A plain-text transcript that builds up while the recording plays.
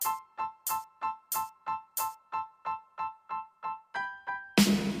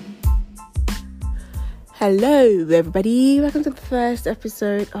Hello everybody, welcome to the first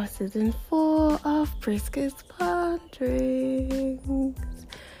episode of season 4 of Prisca's Ponderings.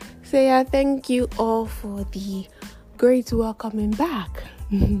 So yeah, thank you all for the great welcoming back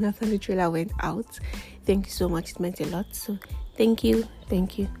after the trailer went out. Thank you so much, it meant a lot. So thank you.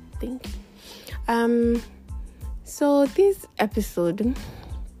 So this episode,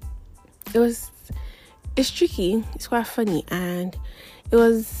 it's tricky, it's quite funny, and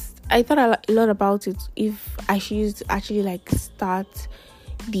I thought a lot about it if I should actually start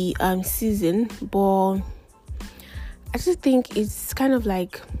the season, but I just think it's kind of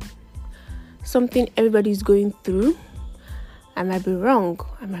like something everybody's going through. I might be wrong,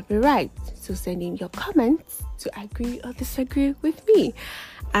 I might be right. So send in your comments to agree or disagree with me.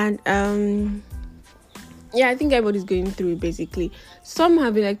 And I think everybody's going through it basically. Some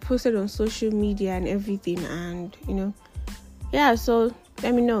have been posted on social media and everything, and so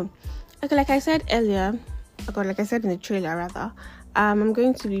let me know. Okay, like I said in the trailer rather, I'm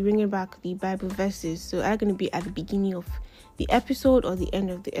going to be bringing back the Bible verses. So I'm going to be at the beginning of the episode or the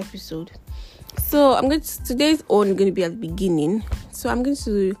end of the episode. So today's going to be at the beginning. So I'm going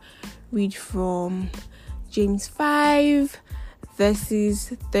to read from James 5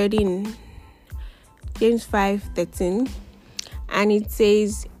 verses 13. James 5:13, and it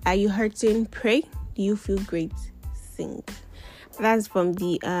says, "Are you hurting? Pray. Do you feel great? Sing." That's from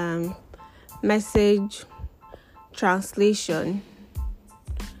the Message translation.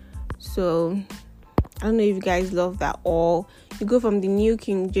 So I don't know if you guys love that, or you go from the New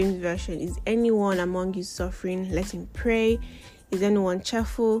King James Version. Is anyone among you suffering? Let him pray. Is anyone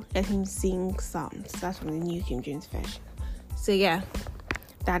cheerful? Let him sing psalms. That's from the New King James Version. So yeah,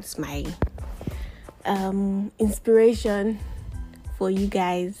 that's my inspiration for you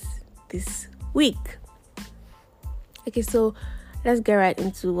guys this week. Okay, so let's get right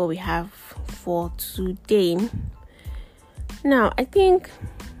into what we have for today. Now, I think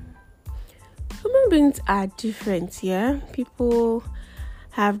human beings are different, yeah? People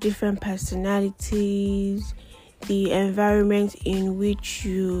have different personalities. The environment in which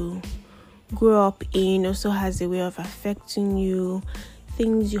you grow up in also has a way of affecting you.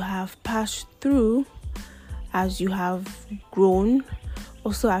 Things you have passed through as you have grown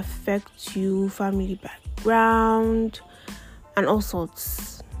also affect you, family background, and all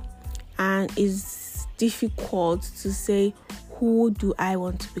sorts. And it's difficult to say, who do I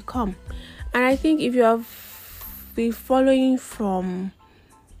want to become? And I think if you have been following from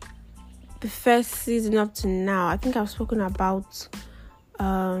the first season up to now, I think I've spoken about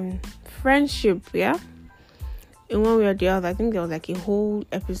friendship, yeah? In one way or the other. I think there was a whole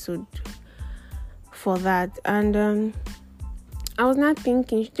episode for that. And I was not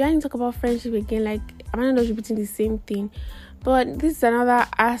thinking, should I talk about friendship again? I might not be putting the same thing. But this is another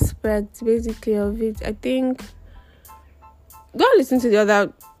aspect basically of it. I think go listen to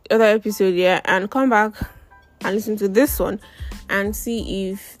the other episode, yeah, and come back and listen to this one and see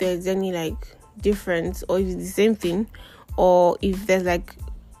if there's any difference, or if it's the same thing, or if there's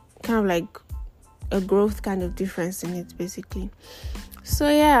kind of a growth kind of difference in it basically. So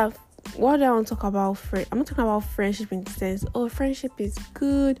yeah, what do I want to talk about? I'm not talking about friendship in the sense, friendship is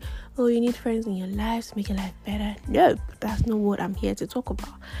good, you need friends in your life to make your life better. No, that's not what I'm here to talk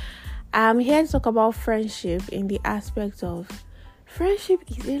about. I'm here to talk about friendship in the aspect of friendship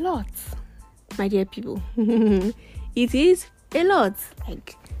is a lot, my dear people. It is a lot.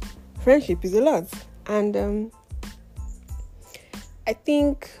 Friendship is a lot. And I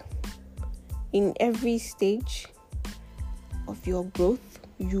think in every stage of your growth,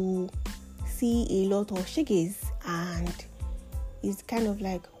 you see a lot of shiggies, and it's kind of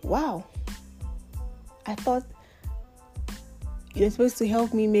wow, I thought you're supposed to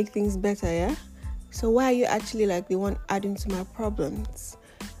help me make things better, yeah? So why are you actually the one adding to my problems?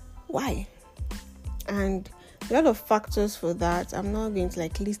 Why? And a lot of factors for that. I'm not going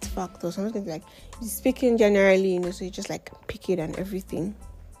to list factors. I'm not going to speaking generally, so you just pick it and everything.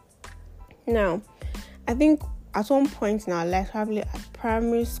 Now, I think at one point in our life, probably at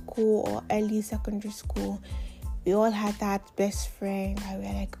primary school or early secondary school, we all had that best friend that we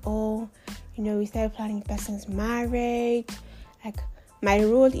were we started planning the person's marriage. My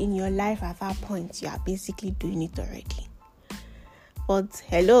role in your life at that point, you are basically doing it already. But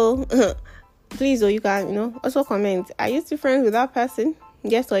hello, please, you can also comment. Are you still friends with that person?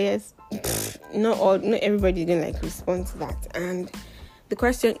 Yes or yes? Not everybody's gonna respond to that. And the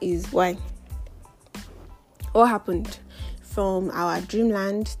question is why? What happened from our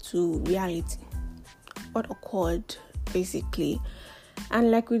dreamland to reality? What occurred basically?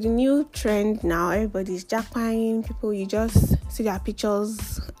 And like with the new trend now, everybody's jackpine. People, you just see their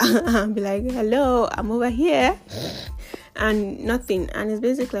pictures and be like, hello, I'm over here. And nothing. And it's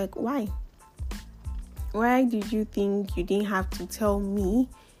basically like, why? Why did you think you didn't have to tell me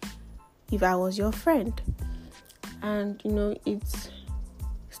if I was your friend? And, it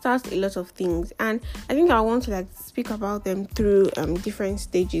starts a lot of things. And I think I want to speak about them through different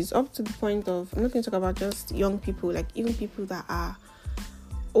stages, up to the point of, I'm not going to talk about just young people, like even people that are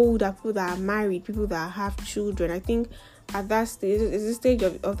older, people that are married, people that have children. I think at that stage, it's a stage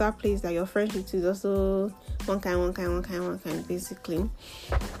of that place that your friendship is also one kind, basically.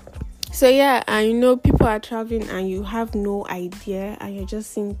 So yeah, and people are traveling and you have no idea and you're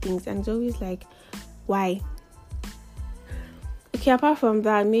just seeing things, and it's always like, why? Okay, apart from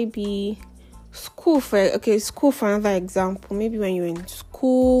that, maybe school for another example. Maybe when you were in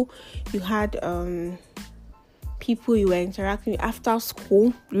school, you had people you were interacting with after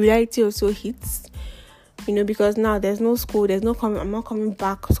school. Reality also hits, because now there's no school, there's no coming. I'm not coming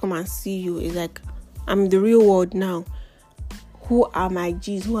back to come and see you. It's like I'm in the real world now. Who are my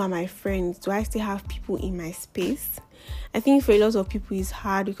G's? Who are my friends? Do I still have people in my space? I think for a lot of people it's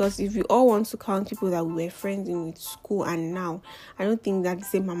hard, because if we all want to count people that we were friends in with school and now, I don't think that's the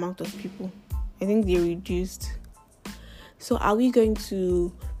same amount of people. I think they're reduced. So are we going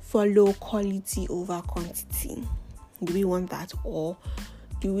to follow quality over quantity? Do we want that? Or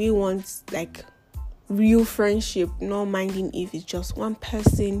do we want real friendship, not minding if it's just one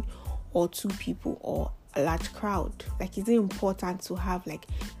person or two people or a large crowd? Is it important to have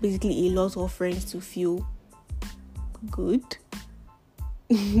basically a lot of friends to feel good?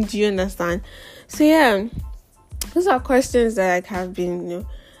 Do you understand? So yeah, those are questions that have been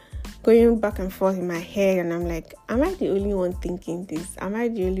going back and forth in my head, and I'm like, am I the only one thinking this? Am I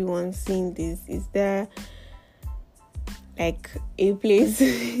the only one seeing this? Is there a place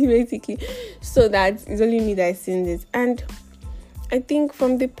basically so that it's only me that is seeing this? And I think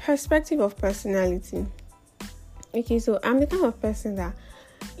from the perspective of personality, okay, so I'm the kind of person that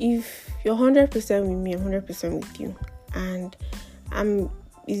if you're 100% with me, I'm 100% with you. And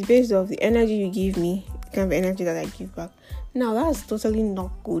it's based off the energy you give me, the kind of energy that I give back. Now, that's totally not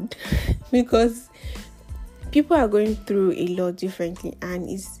good because people are going through a lot differently, and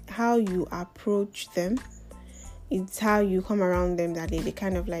it's how you approach them. It's how you come around them that they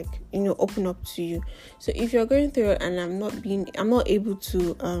kind of open up to you. So if you're going through it and I'm not able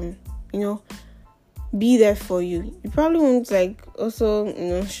to, be there for you, you probably won't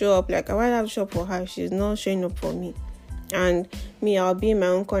also, show up. Why do I have to show up for her if she's not showing up for me? And me, I'll be in my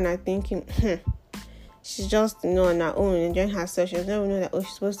own corner thinking, she's just, on her own, enjoying herself. She doesn't even know that,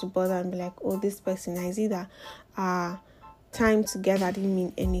 she's supposed to bother and be like, this person, I see that our time together didn't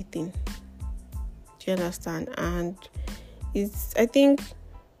mean anything. Do you understand? And I think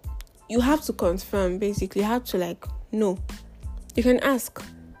you have to confirm, basically. You have to no. You can ask,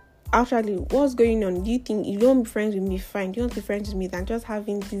 actually, what's going on? Do you think you don't be friends with me? Fine. Do you want to be friends with me than just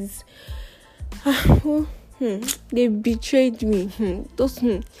having this? They betrayed me. Those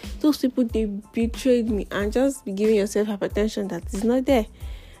people, they betrayed me, and just be giving yourself hypertension that is not there.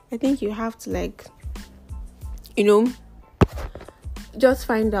 I think you have to just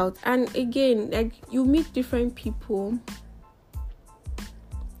find out. And again, you meet different people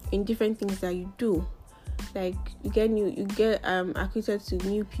in different things that you do. You get acquainted to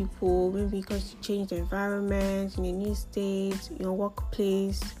new people, maybe because you change the environment in a new state, your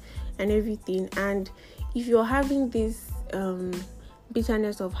workplace and everything. And if you're having this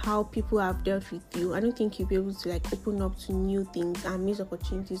bitterness of how people have dealt with you, I don't think you'll be able to open up to new things and miss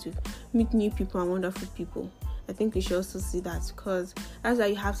opportunities to meet new people and wonderful people. I think you should also see that, because that's why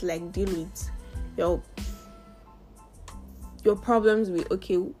you have to deal with your problems with,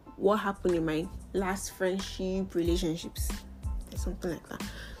 okay, what happened in my last friendship, relationships, something like that,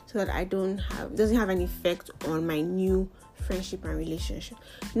 so that doesn't have an effect on my new friendship and relationship.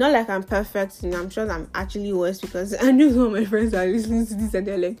 Not like I'm perfect, I'm sure that I'm actually worse, because I know some of my friends are listening to this and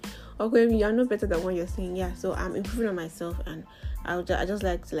they're like, okay, you're no better than what you're saying. Yeah, so I'm improving on myself, and I just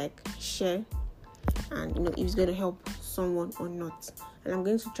like to share, and if it's going to help someone or not. And I'm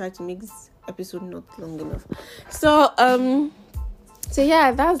going to try to make this episode not long enough. So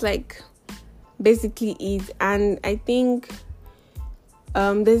yeah, that's basically it. And I think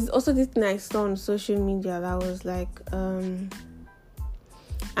there's also this thing I saw on social media that was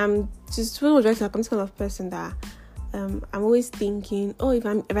I'm just this kind of person that I'm always thinking, if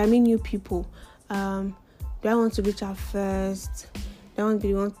I meet new people, do I want to reach out first? Do I want to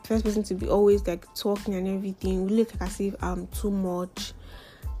be the first person to be always talking and everything? Will it look as if I'm too much?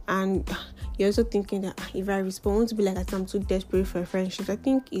 And you're also thinking that if I respond, I want to be like I'm too desperate for a friendship. I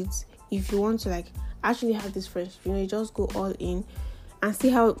think it's, if you want to like actually have this friendship, you just go all in and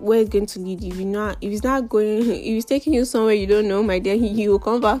see where it's going to lead you. If it's not going, if it's taking you somewhere you don't know, my dear, you will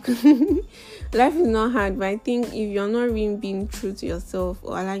come back. Life is not hard, but I think if you're not really being true to yourself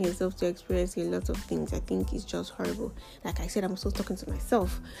or allowing yourself to experience a lot of things, I think it's just horrible. Like I said, I'm still talking to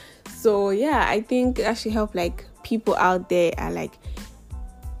myself. So yeah, I think that should help like people out there are like,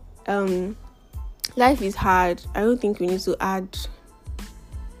 life is hard. I don't think we need to add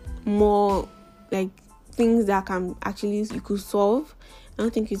more like things that can actually you could solve. I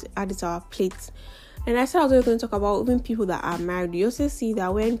don't think it's added to our plate. And I said I was going to talk about even people that are married. You also see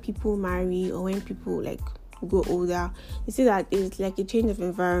that when people marry or when people like grow older, you see that it's like a change of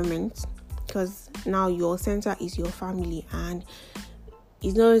environment, because now your center is your family, and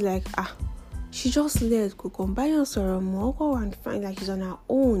it's not like she just let go combine your sorrow more, go and find like she's on her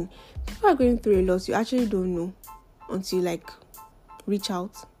own. People are going through a lot. You actually don't know until you like reach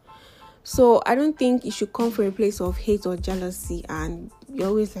out. So I don't think it should come from a place of hate or jealousy and you're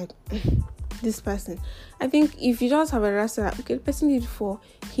always like this person. I think if you just have a answer that okay, the person did for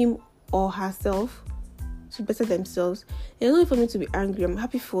him or herself to better themselves, it's not for me to be angry. I'm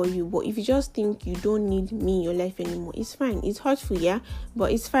happy for you. But if you just think you don't need me in your life anymore, it's fine. It's hurtful, yeah,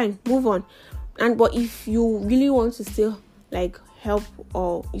 but it's fine. Move on. But if you really want to still like help,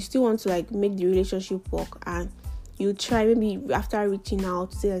 or you still want to like make the relationship work, and you try maybe after reaching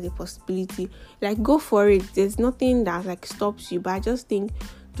out, say there's a possibility, like go for it. There's nothing that like stops you. But I just think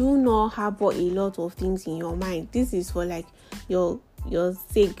do not harbor a lot of things in your mind. This is for like your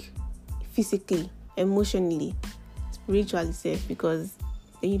sake, physically, emotionally, spiritually safe, because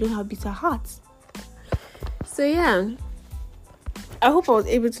then you don't have bitter hearts. So yeah, I hope I was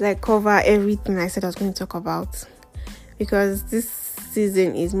able to like cover everything I said I was going to talk about, because this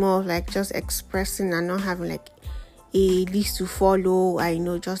season is more of like just expressing and not having like a list to follow. I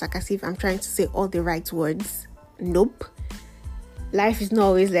know, just like as if I'm trying to say all the right words. Nope. Life is not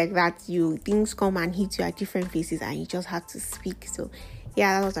always like that. Things come and hit you at different places and you just have to speak. So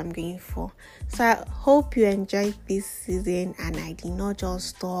yeah, that's what I'm going for. So I hope you enjoyed this season and I did not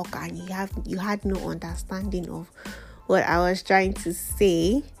just talk and you had no understanding of what I was trying to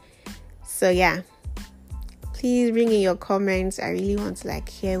say. So yeah, please bring in your comments. I really want to like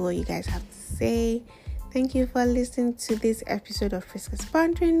hear what you guys have to say. Thank you for listening to this episode of Frisco's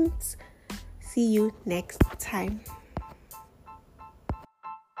Boundaries. See you next time.